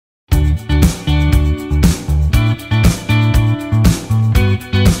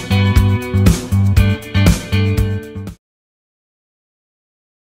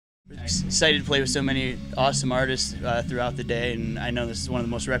excited to play with so many awesome artists throughout the day, and I know this is one of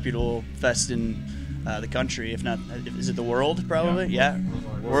the most reputable fests in the country, if not, is it the world, probably? Yeah,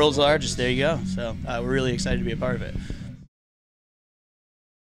 world's largest, there you go. So we're really excited to be a part of it.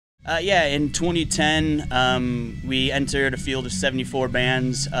 Yeah, in 2010, we entered a field of 74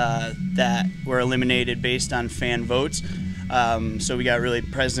 bands that were eliminated based on fan votes. So we got really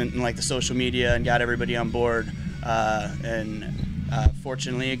present in like the social media and got everybody on board.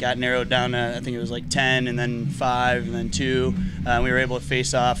 Fortunately, it got narrowed down to, I think it was like 10, and then 5, and then 2. We were able to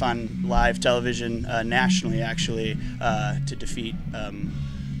face off on live television nationally, actually, to defeat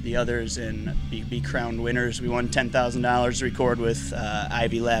the others and be crowned winners. We won $10,000 to record with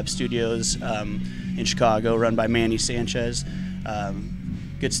Ivy Lab Studios in Chicago, run by Manny Sanchez.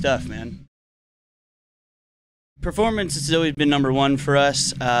 Good stuff, man. Performance has always been #1 for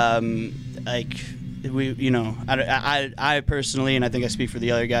us. I personally, and I think I speak for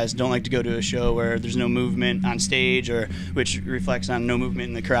the other guys, don't like to go to a show where there's no movement on stage, or which reflects on no movement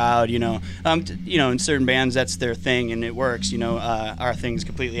in the crowd. In certain bands that's their thing and it works. Our thing's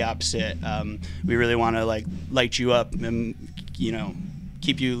completely opposite. We really want to like light you up and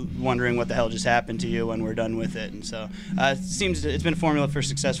keep you wondering what the hell just happened to you when we're done with it. And so it's been a formula for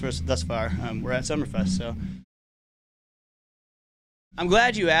success for us thus far. We're at Summerfest, so. I'm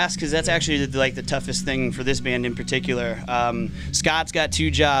glad you asked, because that's actually like the toughest thing for this band in particular. Scott's got 2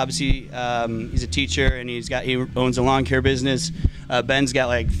 jobs. He's a teacher and he owns a lawn care business. Ben's got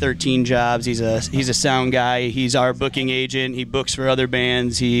like 13 jobs. He's a sound guy. He's our booking agent. He books for other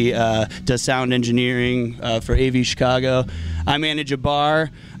bands. He does sound engineering for AV Chicago. I manage a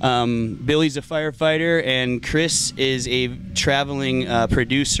bar. Billy's a firefighter, and Chris is a traveling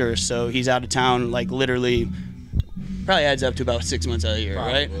producer. So he's out of town like literally. Probably adds up to about 6 months out of the year,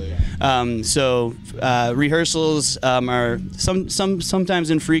 probably, right? Rehearsals are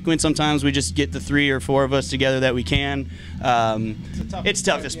sometimes infrequent. Sometimes we just get the 3 or 4 of us together that we can. It's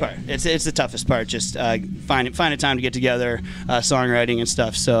the toughest part. It's the toughest part. Just find a time to get together, songwriting and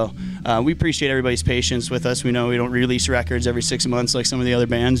stuff. So we appreciate everybody's patience with us. We know we don't release records every 6 months like some of the other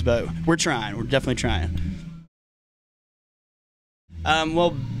bands, but we're trying. We're definitely trying.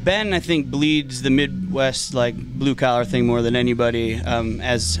 Well, Ben, I think, bleeds the Midwest like blue collar thing more than anybody,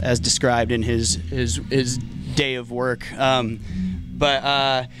 as described in his day of work. Yeah,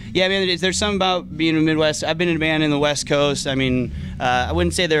 I mean, there's something about being in the Midwest. I've been in a band in the West Coast. I mean, I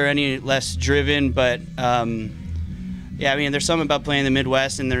wouldn't say they're any less driven, but yeah, I mean, there's something about playing in the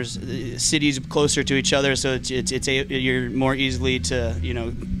Midwest, and there's cities closer to each other, so you're more easily to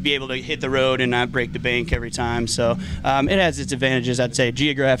be able to hit the road and not break the bank every time. So it has its advantages, I'd say,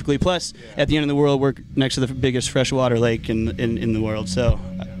 geographically. Plus, at the end of the world, we're next to the biggest freshwater lake in the world, so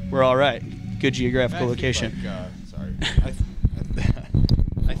we're all right. Good geographical location.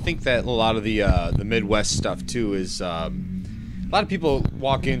 I think that a lot of the Midwest stuff too is. A lot of people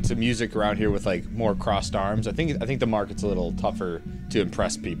walk into music around here with like more crossed arms. I think the market's a little tougher to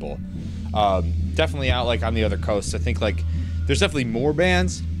impress people. Definitely out like on the other coast. I think like there's definitely more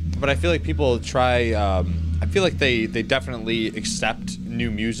bands, but I feel like people try. I feel like they definitely accept new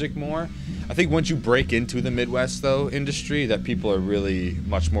music more. I think once you break into the Midwest industry, that people are really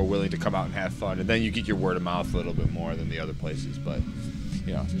much more willing to come out and have fun, and then you get your word of mouth a little bit more than the other places. But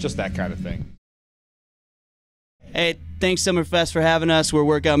just that kind of thing. Hey, thanks Summerfest for having us. We're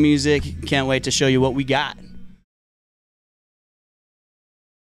Workout Music. Can't wait to show you what we got.